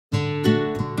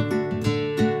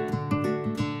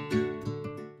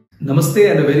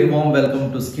Namaste and a very warm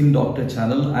welcome to Skin Doctor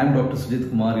channel. I am Dr. Sujit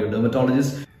Kumar, your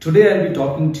dermatologist. Today I will be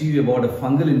talking to you about a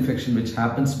fungal infection which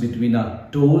happens between our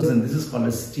toes, and this is called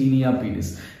as Tinea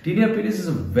pedis. Tinea pedis is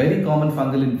a very common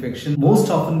fungal infection.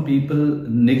 Most often people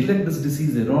neglect this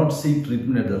disease, they do not seek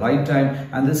treatment at the right time,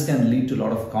 and this can lead to a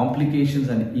lot of complications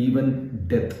and even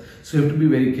death. So you have to be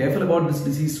very careful about this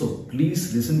disease. So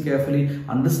please listen carefully,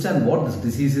 understand what this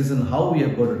disease is and how we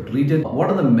have got to treat it.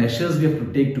 What are the measures we have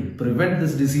to take to prevent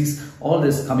this disease? All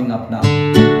this coming up now.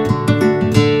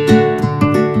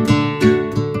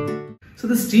 So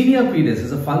this Tinea pedis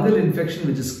is a fungal infection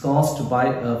which is caused by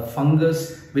a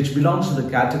fungus which belongs to the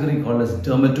category called as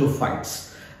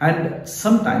dermatophytes and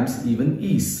sometimes even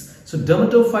yeast. So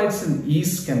dermatophytes and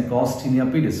yeast can cause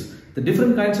Tinea pedis. The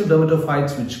different kinds of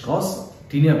dermatophytes which cause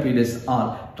Tinea pedis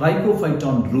are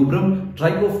Trichophyton rubrum,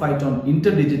 Trichophyton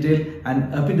interdigitale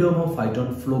and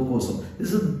Epidermophyton flocosum.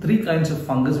 These are the three kinds of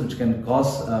fungus which can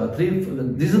cause,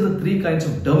 these are the three kinds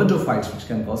of dermatophytes which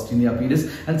can cause Tinea pedis,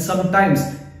 and sometimes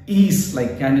yeast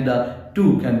like Candida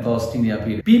too can cause Tinea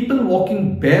pedis. People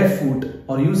walking barefoot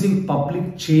or using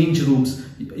public change rooms,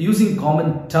 using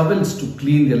common towels to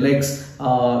clean their legs,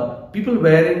 people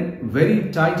wearing very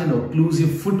tight and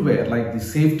occlusive footwear like the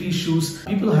safety shoes,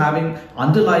 people having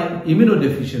underlying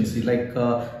immunodeficiency like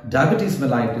diabetes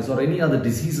mellitus or any other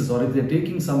diseases, or if they're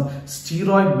taking some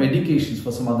steroid medications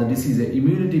for some other disease, their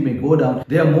immunity may go down,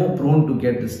 they are more prone to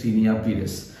get this Tinea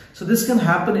pedis. So this can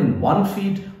happen in one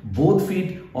feet, both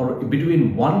feet, or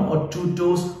between one or two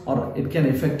toes, or it can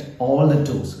affect all the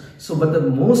toes. So, but the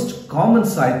most common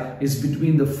site is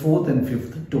between the fourth and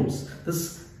fifth toes.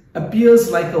 This appears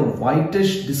like a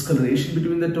whitish discoloration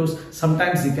between the toes.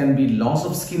 Sometimes there can be loss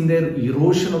of skin there,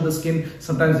 erosion of the skin.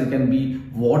 Sometimes there can be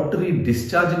watery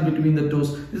discharge in between the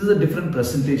toes. These are the different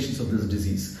presentations of this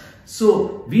disease.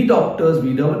 So we doctors,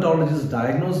 we dermatologists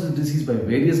diagnose this disease by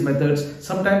various methods.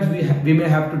 Sometimes we may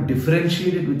have to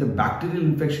differentiate it with a bacterial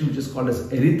infection which is called as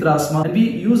erythrasma, and we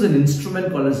use an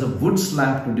instrument called as a wood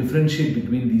slab to differentiate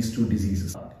between these two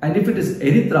diseases. And if it is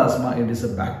erythrasma, it is a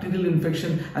bacterial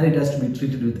infection and it has to be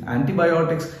treated with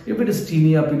antibiotics. If it is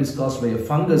Tinea pedis caused by a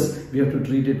fungus, we have to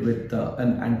treat it with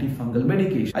an antifungal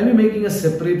medication. I will be making a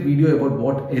separate video about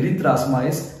what erythrasma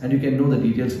is, and you can know the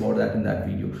details about that in that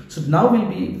video. So now we'll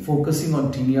be focusing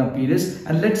on Tinea pedis,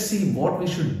 and let's see what we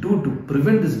should do to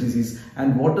prevent this disease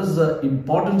and what is the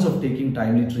importance of taking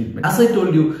timely treatment. As I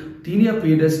told you, Tinea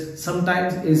pedis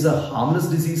sometimes is a harmless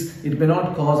disease. It may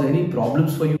not cause any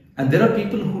problems for you. And there are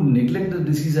people who neglect the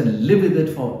disease and live with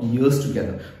it for years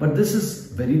together. But this is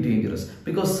very dangerous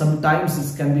because sometimes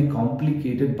this can be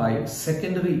complicated by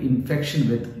secondary infection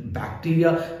with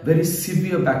bacteria, very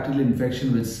severe bacterial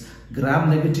infection with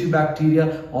gram-negative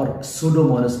bacteria or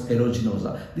pseudomonas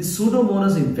aeruginosa. These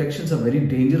pseudomonas infections are very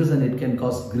dangerous and it can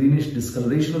cause greenish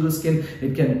discoloration of the skin.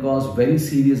 It can cause very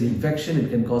serious infection. It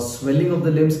can cause swelling of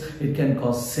the limbs. It can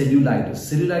cause cellulitis.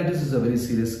 Cellulitis is a very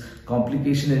serious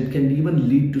complication, and it can even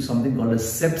lead to something called as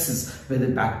sepsis, where the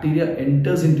bacteria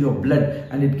enters into your blood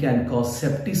and it can cause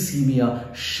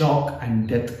septicemia, shock and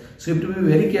death. So you have to be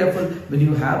very careful when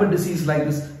you have a disease like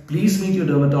this. Please meet your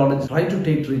dermatologist. Try to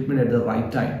take treatment at the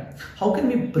right time. How can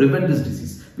we prevent this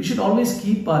disease? We should always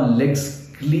keep our legs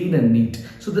clean and neat.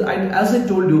 So as I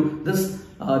told you, this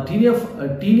Tinea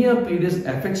pedis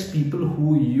affects people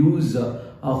who use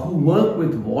who work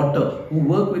with water, who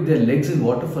work with their legs in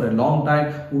water for a long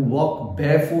time, who walk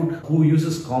barefoot, who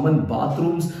uses common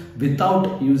bathrooms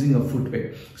without using a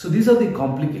footwear. So these are the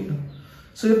complications.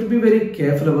 So you have to be very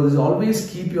careful about this. Always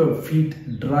keep your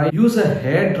feet dry. Use a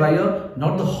hair dryer,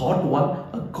 not the hot one,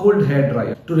 a cold hair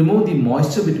dryer to remove the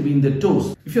moisture between the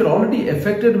toes. If you're already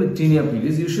affected with Tinea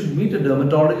pedis, you should meet a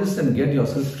dermatologist and get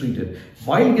yourself treated.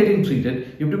 While getting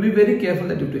treated, you have to be very careful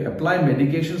that you have to apply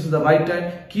medications at the right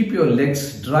time. Keep your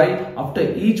legs dry. After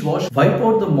each wash, wipe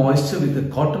out the moisture with a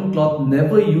cotton cloth.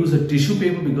 Never use a tissue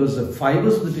paper because the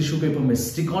fibers of the tissue paper may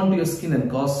stick onto your skin and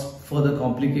cause further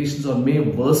complications or may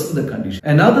worsen the condition.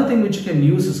 Another thing which you can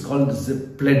use is called the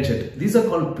pledget. These are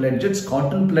called pledgets,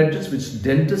 cotton pledgets, which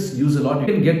dentists use a lot.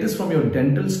 You can get this from your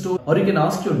dental store, or you can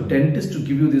ask your dentist to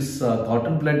give you this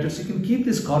cotton pledgets. You can keep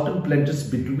these cotton pledgets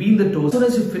between the toes. As soon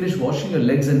as you finish washing your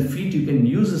legs and feet, you can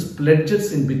use these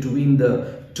pledgets in between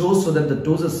the toes so that the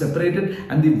toes are separated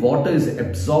and the water is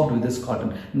absorbed with this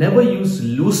cotton. Never use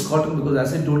loose cotton because,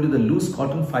 as I told you, the loose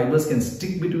cotton fibers can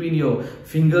stick between your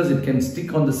fingers, it can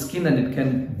stick on the skin and it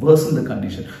can worsen the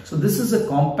condition. So this is a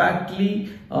compactly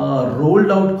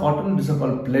rolled out cotton. These are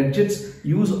called pledgets.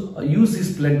 Use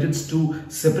these pledgets to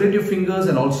separate your fingers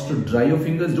and also to dry your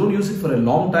fingers. Don't use it for a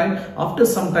long time. After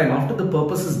some time, after the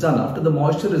purpose is done, after the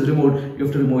moisture is removed, you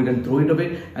have to remove it and throw it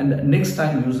away, and next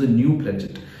time use a new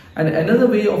pledget. And another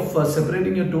way of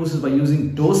separating your toes is by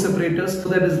using toe separators, so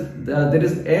that there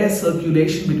is air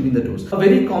circulation between the toes. A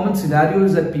very common scenario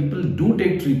is that people do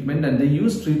take treatment and they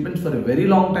use treatment for a very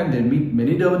long time. They meet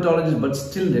many dermatologists, but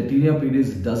still the Tinea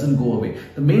pedis doesn't go away.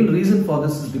 The main reason for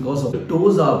this is because of the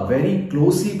toes are very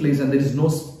closely placed and there is no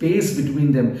space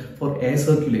between them for air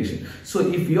circulation. So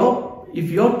if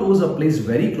your toes are placed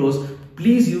very close,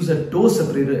 please use a toe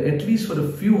separator at least for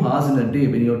a few hours in a day.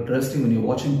 When you're resting, when you're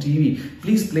watching TV,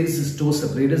 please place these toe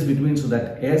separators between so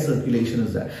that air circulation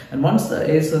is there. And once the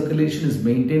air circulation is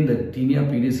maintained, the Tinea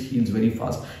pedis heals very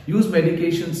fast. Use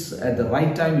medications at the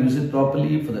right time, use it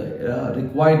properly for the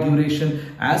required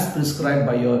duration as prescribed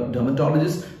by your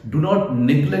dermatologist. Do not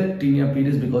neglect Tinea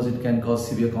pedis because it can cause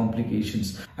severe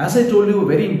complications. As I told you, a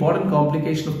very important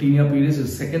complication of Tinea pedis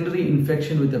is secondary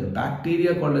infection with a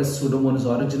bacteria called as pseudomonas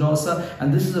aeruginosa,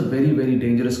 and this is a very, very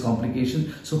dangerous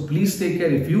complication. So please take care.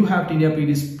 If you have Tinea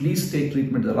pedis, please take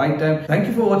treatment at the right time. Thank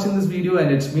you for watching this video, and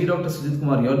it's me, Dr. Sujit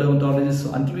Kumar, your dermatologist.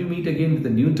 So until we meet again with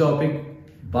a new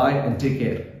topic, bye and take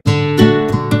care.